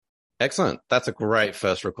Excellent. That's a great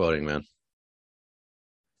first recording, man.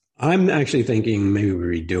 I'm actually thinking maybe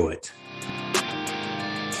we redo it.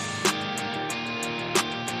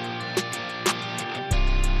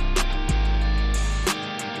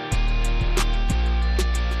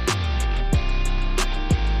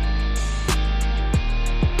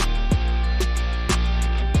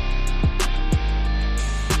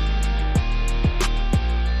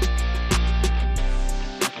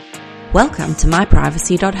 Welcome to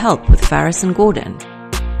MyPrivacy.Help with Faris and Gordon.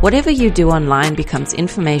 Whatever you do online becomes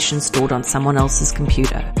information stored on someone else's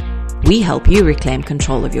computer. We help you reclaim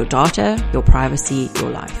control of your data, your privacy, your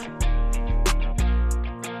life.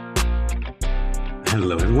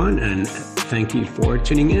 Hello, everyone, and thank you for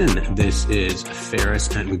tuning in. This is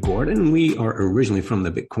Faris and Gordon. We are originally from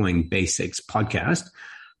the Bitcoin Basics podcast,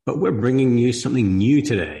 but we're bringing you something new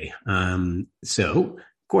today.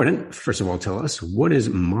 Gordon, first of all, tell us, what is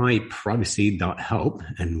MyPrivacy.Help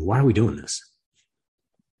and why are we doing this?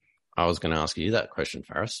 I was going to ask you that question,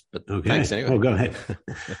 Faris, but okay. Thanks anyway. Oh, go ahead.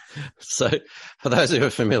 So for those who are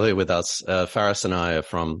familiar with us, Faris and I are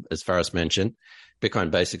from, as Faris mentioned,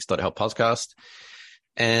 Bitcoin Basics.Help podcast.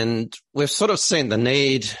 And we've sort of seen the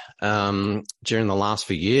need during the last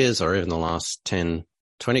few years or even the last 10,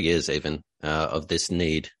 20 years even of this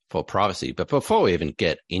need for privacy. But before we even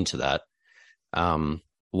get into that,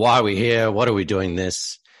 why are we here? What are we doing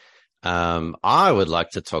this? I would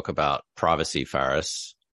like to talk about privacy,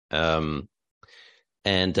 Faris. And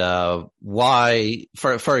why,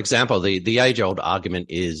 for example, the age-old argument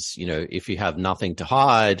is, if you have nothing to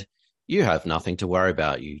hide, you have nothing to worry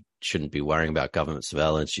about. You shouldn't be worrying about government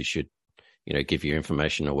surveillance. You should, give your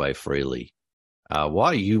information away freely. Why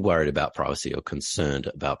are you worried about privacy or concerned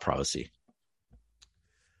about privacy?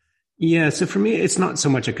 Yeah, so for me, it's not so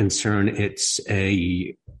much a concern.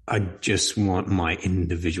 I just want my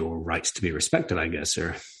individual rights to be respected, I guess,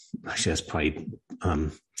 or actually that's probably not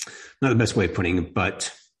the best way of putting it,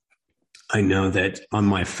 but I know that on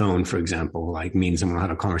my phone, for example, like me and someone had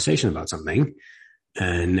a conversation about something,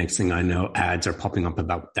 and next thing I know, ads are popping up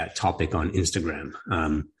about that topic on Instagram.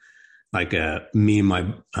 Me and my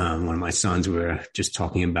one of my sons were just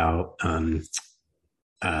talking about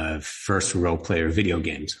first role player video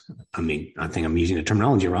games. I mean, I think I'm using the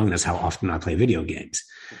terminology wrong. That's how often I play video games.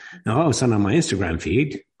 Now, all of a sudden on my Instagram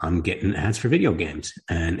feed, I'm getting ads for video games,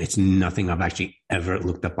 and it's nothing I've actually ever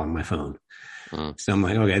looked up on my phone. So I'm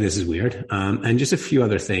like, okay, this is weird. And just a few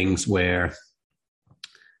other things where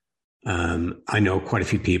I know quite a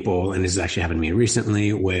few people, and this has actually happened to me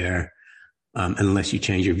recently, where unless you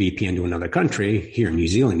change your VPN to another country, here in New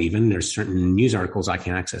Zealand even, there's certain news articles I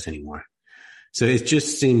can't access anymore. So it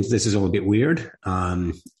just seems this is a little bit weird.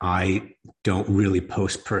 I don't really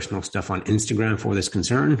post personal stuff on Instagram for this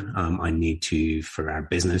concern. I need to for our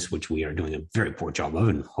business, which we are doing a very poor job of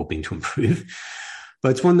and hoping to improve.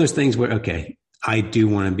 But it's one of those things where, okay, I do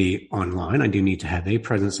want to be online. I do need to have a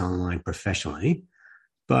presence online professionally,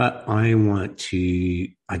 but I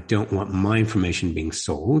don't want my information being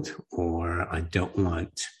sold, or I don't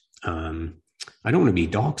want to be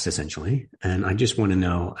doxxed, essentially. And I just want to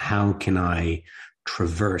know, how can I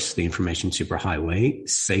traverse the information superhighway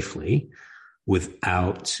safely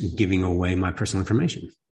without giving away my personal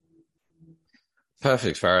information?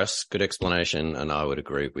 Perfect, Faris. Good explanation. And I would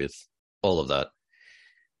agree with all of that.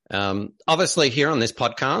 Obviously here on this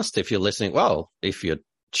podcast, if you're listening, if you're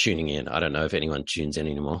tuning in, I don't know if anyone tunes in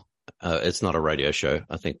anymore. It's not a radio show.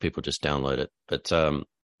 I think people just download it. But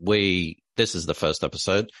this is the first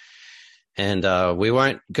episode. And we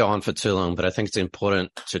won't go on for too long, but I think it's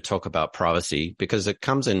important to talk about privacy because it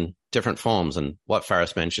comes in different forms. And what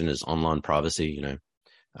Faris mentioned is online privacy,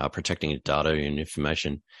 protecting your data and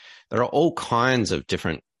information. There are all kinds of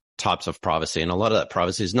different types of privacy, and a lot of that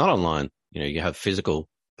privacy is not online. You have physical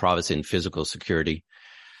privacy and physical security.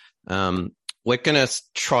 We're going to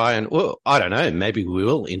try and, I don't know, maybe we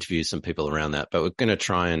will interview some people around that, but we're going to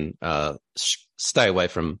try and stay away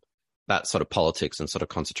from that sort of politics and sort of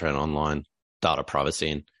concentrate on online data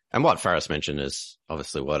privacy. And what Faris mentioned is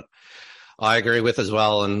obviously what I agree with as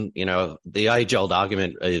well. And, the age-old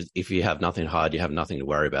argument is if you have nothing to hide, you have nothing to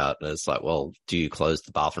worry about. And it's like, well, do you close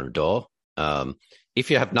the bathroom door?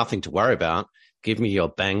 If you have nothing to worry about, give me your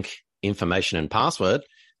bank information and password,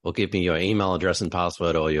 or give me your email address and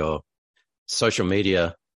password, or your social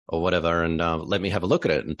media or whatever, and let me have a look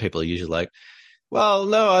at it. And people are usually like, well,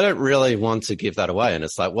 no, I don't really want to give that away. And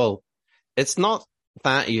it's like, well, it's not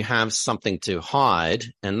that you have something to hide.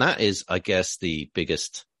 And that is, I guess, the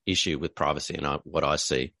biggest issue with privacy and what I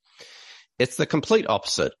see. It's the complete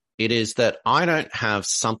opposite. It is that I don't have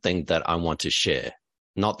something that I want to share,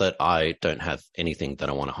 not that I don't have anything that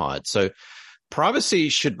I want to hide. So privacy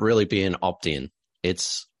should really be an opt-in.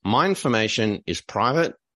 My information is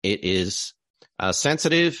private. It is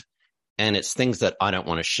sensitive, and it's things that I don't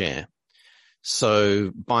want to share.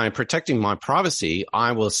 So by protecting my privacy,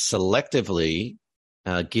 I will selectively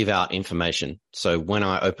give out information. So when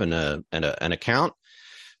I open an account,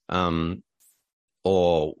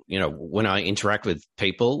 or when I interact with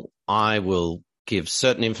people, I will give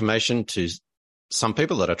certain information to some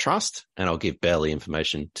people that I trust, and I'll give barely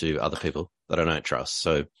information to other people that I don't trust.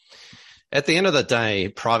 So at the end of the day,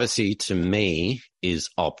 privacy to me is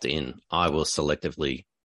opt-in. I will selectively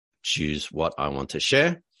choose what I want to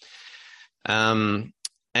share. And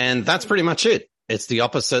that's pretty much it. It's the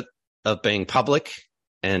opposite of being public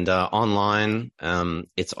and online.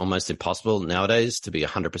 It's almost impossible nowadays to be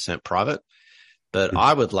 100% private. But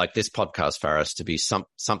I would like this podcast, Faris, to be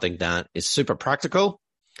something that is super practical.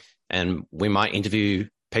 And we might interview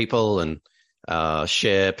people and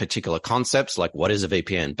share particular concepts like what is a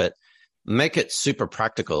VPN, but make it super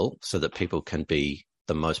practical so that people can be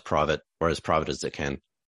the most private or as private as they can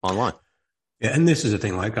online. Yeah, and this is the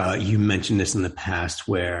thing, like you mentioned this in the past,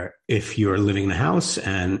 where if you're living in a house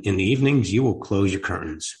and in the evenings, you will close your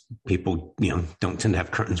curtains. People, don't tend to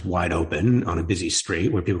have curtains wide open on a busy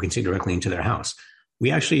street where people can see directly into their house.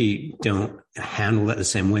 We actually don't handle that the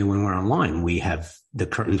same way when we're online. We have the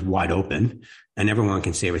curtains wide open and everyone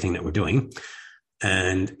can see everything that we're doing.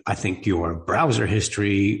 And I think your browser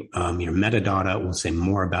history, your metadata will say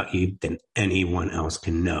more about you than anyone else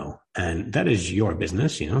can know. And that is your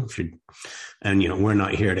business, we're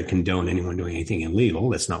not here to condone anyone doing anything illegal.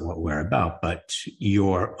 That's not what we're about. But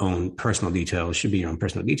your own personal details should be your own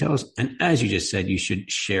personal details. And as you just said, you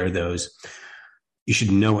should share those. You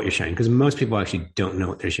should know what you're sharing, because most people actually don't know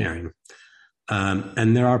what they're sharing.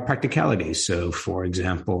 And there are practicalities. So, for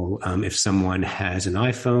example, if someone has an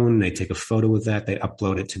iPhone, they take a photo of that, they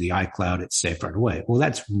upload it to the iCloud, it's saved right away. Well,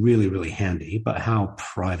 that's really, really handy. But how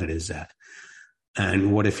private is that?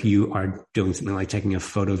 And what if you are doing something like taking a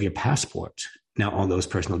photo of your passport? Now, all those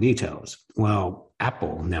personal details. Well,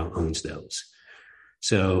 Apple now owns those.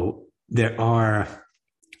 So there are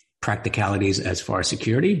practicalities as far as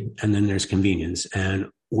security, and then there's convenience. And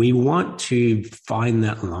we want to find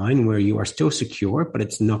that line where you are still secure, but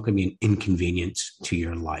it's not going to be an inconvenience to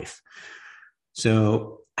your life.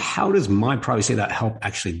 So how does MyPrivacy.Help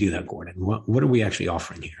actually do that, Gordon? What are we actually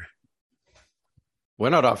offering here? We're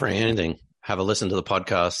not offering anything. Have a listen to the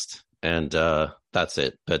podcast, and that's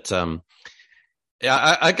it. But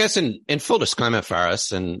I guess in full disclaimer,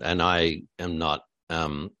 Faris, and I am not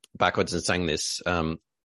backwards in saying this,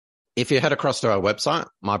 if you head across to our website,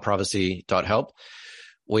 MyPrivacy.Help,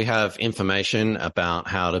 we have information about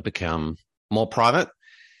how to become more private.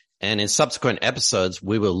 And in subsequent episodes,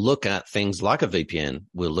 we will look at things like a VPN.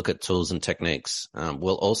 We'll look at tools and techniques.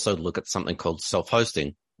 We'll also look at something called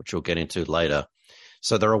self-hosting, which we'll get into later.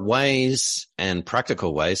 So there are ways and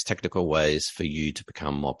practical ways, technical ways for you to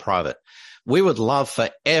become more private. We would love for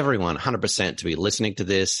everyone 100% to be listening to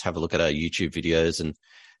this, have a look at our YouTube videos, and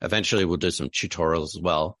eventually we'll do some tutorials as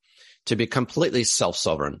well, to be completely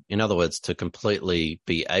self-sovereign. In other words, to completely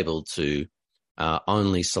be able to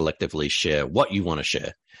only selectively share what you want to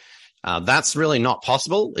share. That's really not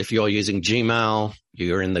possible if you're using Gmail,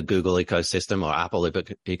 you're in the Google ecosystem or Apple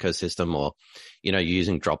ecosystem, or, you're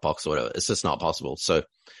using Dropbox or whatever. It's just not possible. So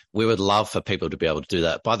we would love for people to be able to do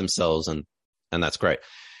that by themselves, and that's great.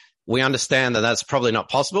 We understand that that's probably not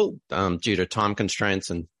possible due to time constraints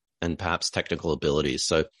and perhaps technical abilities.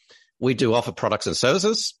 So we do offer products and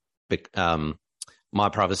services,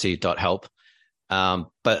 MyPrivacy.Help.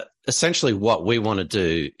 But essentially what we want to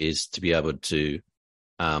do is to be able to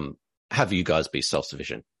have you guys be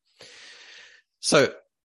self-sufficient. So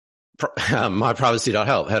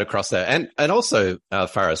MyPrivacy.Help, head across there. And also,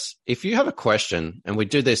 Faris, if you have a question, and we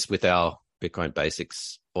do this with our Bitcoin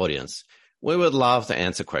Basics audience, we would love to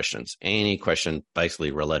answer questions. Any question basically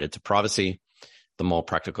related to privacy, the more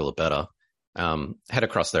practical, the better. Head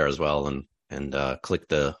across there as well and click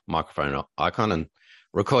the microphone icon and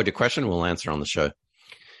record your question. We'll answer on the show.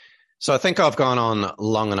 So I think I've gone on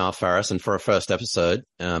long enough, Faris, and for a first episode,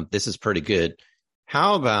 this is pretty good.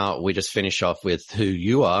 How about we just finish off with who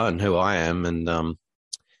you are and who I am, and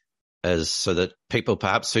so that people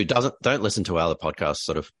perhaps who don't listen to our other podcasts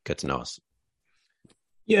sort of get to know us.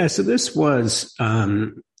 Yeah, so this was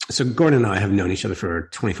so Gordon and I have known each other for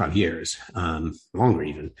 25 years, longer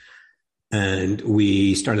even. And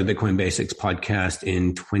we started the Bitcoin Basics podcast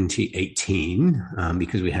in 2018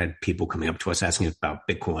 because we had people coming up to us asking about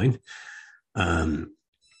Bitcoin.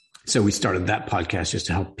 So we started that podcast just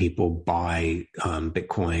to help people buy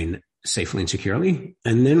Bitcoin safely and securely.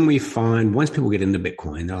 And then we find once people get into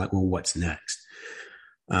Bitcoin, they're like, well, what's next?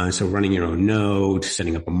 So running your own node,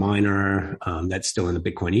 setting up a miner, that's still in the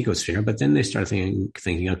Bitcoin ecosphere. But then they start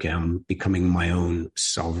thinking, okay, I'm becoming my own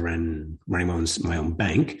sovereign, running my own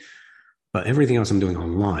bank. But everything else I'm doing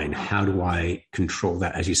online, how do I control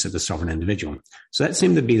that, as you said, the sovereign individual? So that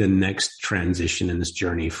seemed to be the next transition in this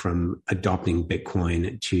journey from adopting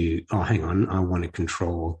Bitcoin to, oh, hang on, I want to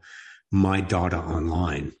control my data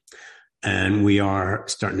online. And we are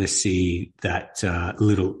starting to see that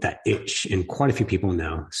that itch in quite a few people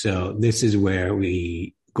now. So this is where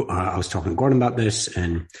I was talking to Gordon about this,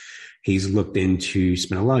 and he's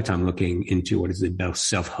spent a lot of time looking into what is the best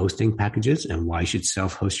self-hosting packages and why you should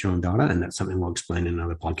self-host your own data. And that's something we'll explain in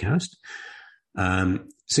another podcast.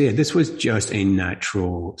 So yeah, this was just a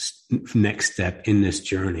natural next step in this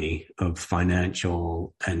journey of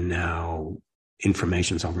financial and now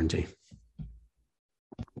information sovereignty.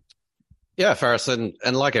 Yeah, Faris, and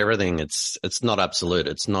like everything, it's not absolute.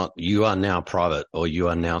 It's not you are now private or you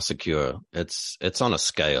are now secure. It's on a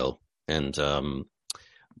scale, and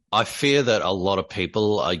I fear that a lot of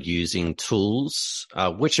people are using tools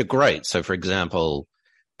which are great. So, for example,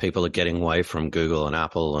 people are getting away from Google and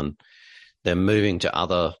Apple, and they're moving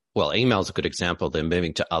to email's a good example. They're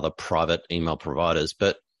moving to other private email providers,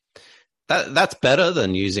 but that's better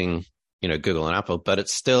than using Google and Apple, but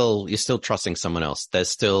you're still trusting someone else.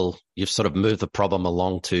 You've sort of moved the problem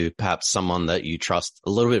along to perhaps someone that you trust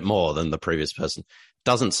a little bit more than the previous person.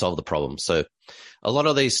 Doesn't solve the problem. So a lot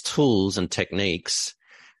of these tools and techniques,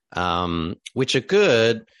 which are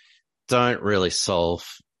good, don't really solve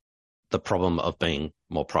the problem of being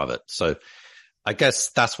more private. So I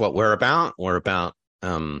guess that's what we're about. We're about,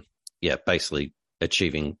 basically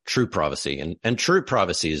achieving true privacy. And true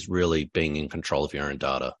privacy is really being in control of your own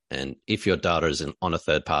data. And if your data is on a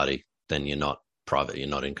third party, then you're not private, you're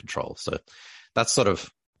not in control. So that's sort of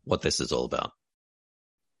what this is all about.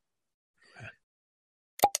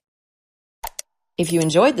 If you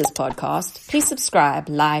enjoyed this podcast, please subscribe,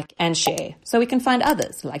 like, and share so we can find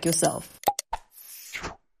others like yourself.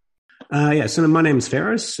 So my name is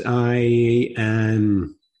Faris. I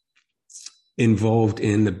am involved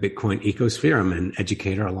in the Bitcoin ecosphere. I'm an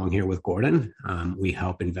educator along here with Gordon. We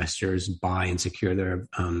help investors buy and secure their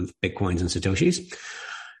Bitcoins and Satoshis.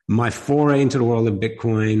 My foray into the world of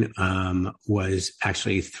Bitcoin was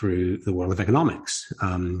actually through the world of economics.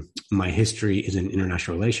 My history is in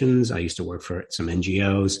international relations. I used to work for some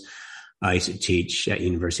NGOs. I used to teach at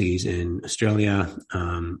universities in Australia,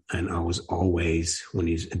 and I was always one of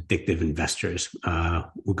these addictive investors.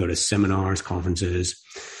 We'll go to seminars, conferences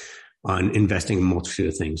on investing in a multitude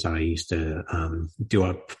of things. I used to do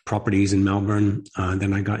up properties in Melbourne.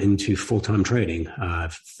 Then I got into full-time trading,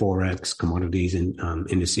 Forex, commodities, and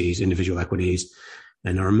indices, individual equities.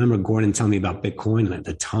 And I remember Gordon telling me about Bitcoin. And at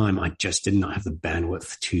the time, I just did not have the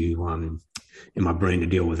bandwidth in my brain to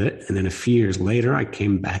deal with it. And then a few years later, I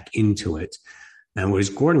came back into it. And whereas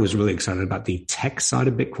Gordon was really excited about the tech side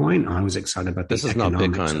of Bitcoin, I was excited about the economics. This is not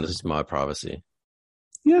Bitcoin. This is MyPrivacy.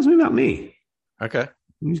 Yeah, it's about me. Okay.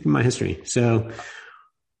 Give my history. So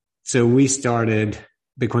we started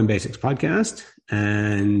Bitcoin Basics podcast,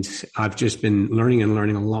 and I've just been learning a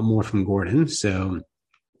lot more from Gordon. So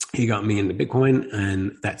he got me into Bitcoin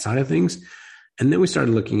and that side of things. And then we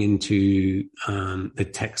started looking into the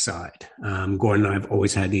tech side. Gordon and I have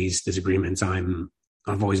always had these disagreements. I've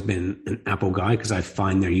always been an Apple guy because I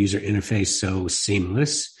find their user interface so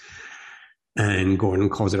seamless. And Gordon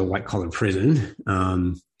calls it a white collar prison.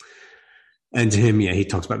 And to him, he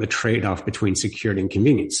talks about the trade-off between security and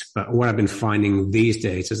convenience. But what I've been finding these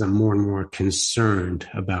days is I'm more and more concerned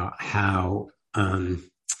about how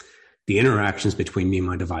the interactions between me and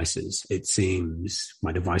my devices. It seems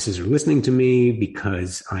my devices are listening to me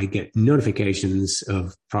because I get notifications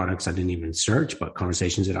of products I didn't even search, but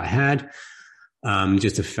conversations that I had.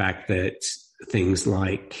 Just the fact that things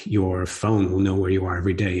like your phone will know where you are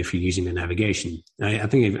every day if you're using the navigation. I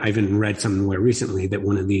think I even read somewhere recently that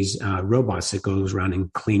one of these robots that goes around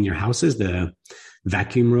and clean your houses, the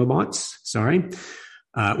vacuum robots,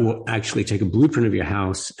 will actually take a blueprint of your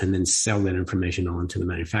house and then sell that information on to the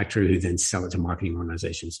manufacturer, who then sell it to marketing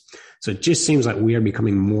organizations. So it just seems like we are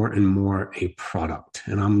becoming more and more a product,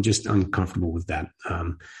 and I'm just uncomfortable with that.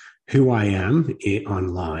 Who I am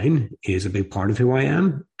online is a big part of who I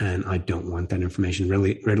am, and I don't want that information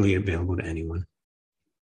really readily available to anyone.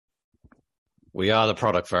 We are the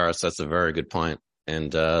product, Faris. That's a very good point.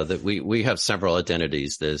 And that we have several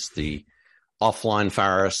identities. There's the offline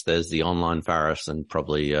Faris, there's the online Faris, and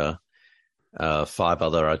probably 5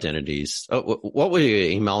 other identities. Oh, what were your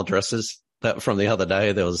email addresses that from the other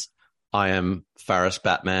day? There was I am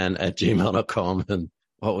farisbatman@gmail.com, and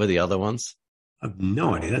what were the other ones? I have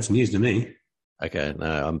no idea. That's news to me. Okay,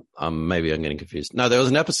 no, maybe I'm getting confused. No, there was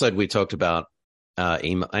an episode we talked about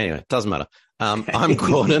email. Anyway, it doesn't matter. I'm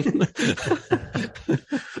Gordon.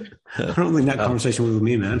 I don't think that conversation was with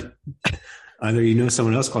me, man. Either you know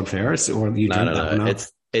someone else called Ferris, or you dreamt that one up.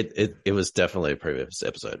 It was definitely a previous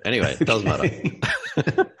episode. Anyway, it doesn't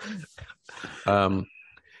matter.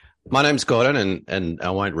 My name's Gordon, and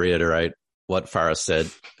I won't reiterate what Ferris said.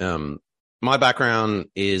 My background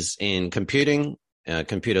is in computing,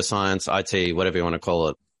 computer science, IT, whatever you want to call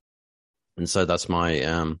it. And so that's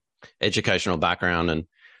my educational background. And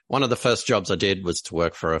one of the first jobs I did was to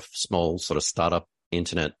work for a small sort of startup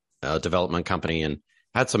internet development company, and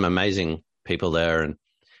had some amazing people there. And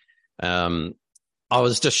I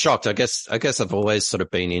was just shocked. I guess I've always sort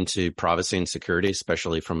of been into privacy and security,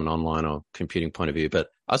 especially from an online or computing point of view. But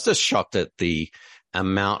I was just shocked at the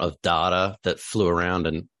amount of data that flew around.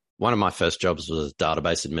 And one of my first jobs was a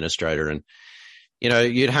database administrator. And, you know,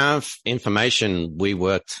 you'd have information. We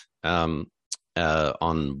worked on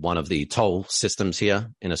one of the toll systems here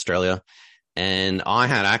in Australia, and I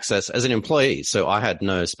had access as an employee. So I had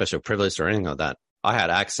no special privilege or anything like that. I had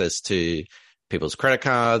access to people's credit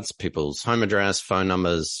cards, people's home address, phone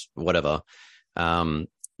numbers, whatever. And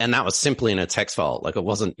that was simply in a text file. Like, it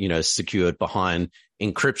wasn't, you know, secured behind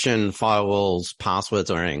encryption, firewalls, passwords,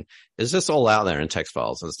 or anything. It's just all out there in text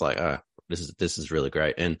files. And it's like, oh, this is really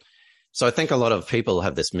great. And so I think a lot of people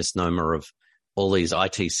have this misnomer of all these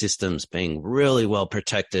IT systems being really well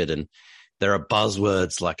protected, and there are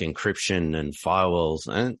buzzwords like encryption and firewalls,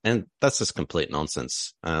 and that's just complete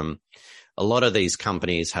nonsense. A lot of these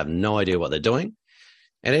companies have no idea what they're doing.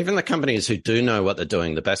 And even the companies who do know what they're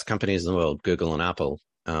doing, the best companies in the world, Google and Apple,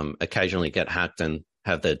 occasionally get hacked and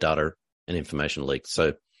have their data and information leaked.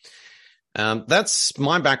 So that's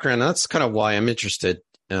my background. That's kind of why I'm interested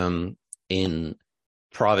in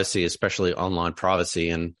privacy, especially online privacy.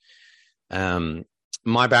 And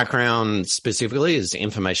my background specifically is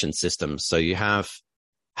information systems. So you have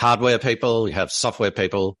hardware people, you have software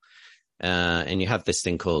people, and you have this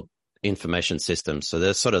thing called information systems. So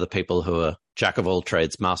they're sort of the people who are jack of all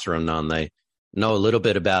trades, master of none. They know a little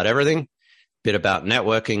bit about everything, bit about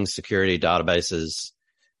networking, security, databases,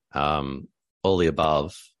 all the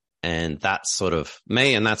above. And that's sort of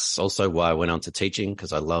me. And that's also why I went on to teaching,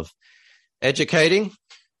 because I love educating.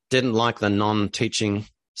 Didn't like the non-teaching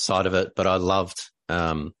side of it, but I loved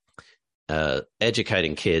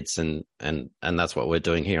educating kids. And that's what we're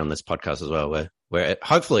doing here on this podcast as well. We're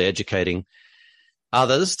hopefully educating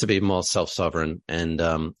others to be more self-sovereign. And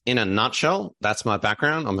in a nutshell, that's my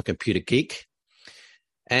background. I'm a computer geek.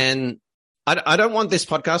 And I don't want this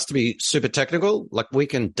podcast to be super technical. Like, we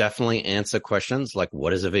can definitely answer questions like,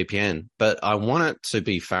 what is a VPN? But I want it to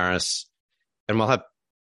be Ferris, and we'll have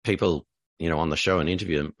people, you know, on the show and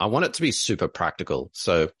interview them. I want it to be super practical.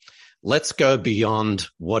 So let's go beyond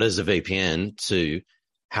what is a VPN to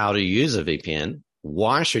how to use a VPN,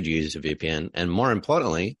 why should you use a VPN, and more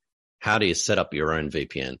importantly, how do you set up your own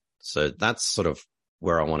VPN? So that's sort of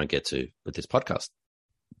where I want to get to with this podcast.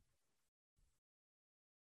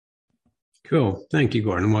 Cool. Thank you,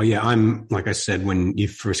 Gordon. Well, yeah, I'm, like I said, when you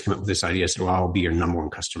first came up with this idea, I said, well, I'll be your number one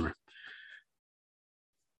customer.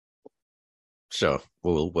 Sure.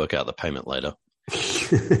 We'll work out the payment later.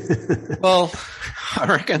 Well, I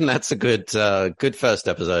reckon that's a good first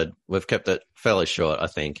episode. We've kept it fairly short, I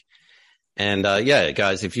think. And yeah,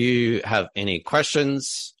 guys, if you have any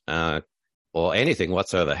questions or anything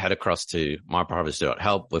whatsoever, head across to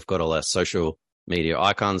MyPrivacy.Help. We've got all our social media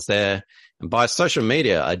icons there. And by social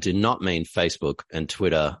media, I do not mean Facebook and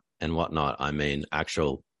Twitter and whatnot. I mean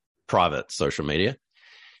actual private social media.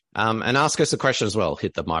 And ask us a question as well.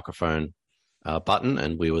 Hit the microphone button,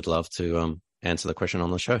 and we would love to answer the question on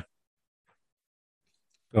the show.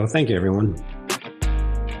 Well, thank you, everyone.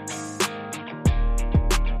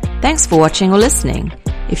 Thanks for watching or listening.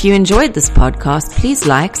 If you enjoyed this podcast, please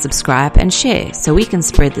like, subscribe, and share so we can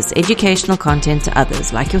spread this educational content to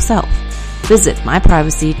others like yourself. Visit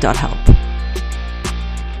MyPrivacy.Help.